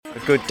A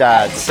good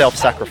dad,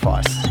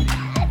 self-sacrifice.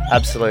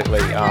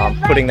 Absolutely.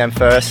 Putting them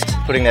first,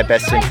 putting their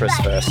best interests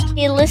first.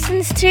 He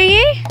listens to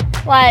you,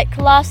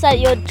 laughs at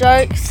your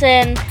jokes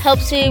and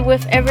helps you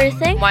with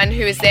everything. One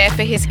who is there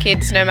for his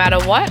kids no matter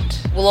what,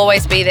 will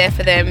always be there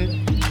for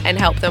them and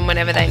help them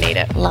whenever they need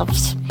it.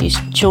 Loves his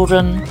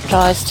children,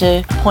 tries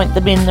to point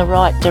them in the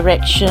right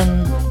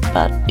direction,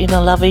 but in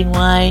a loving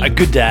way. A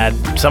good dad,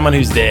 someone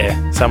who's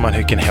there, someone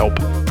who can help,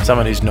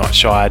 someone who's not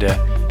shy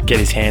to get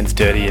his hands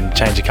dirty and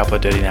change a couple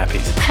of dirty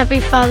nappies.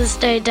 Happy Father's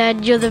Day,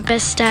 Dad. You're the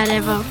best dad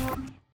ever.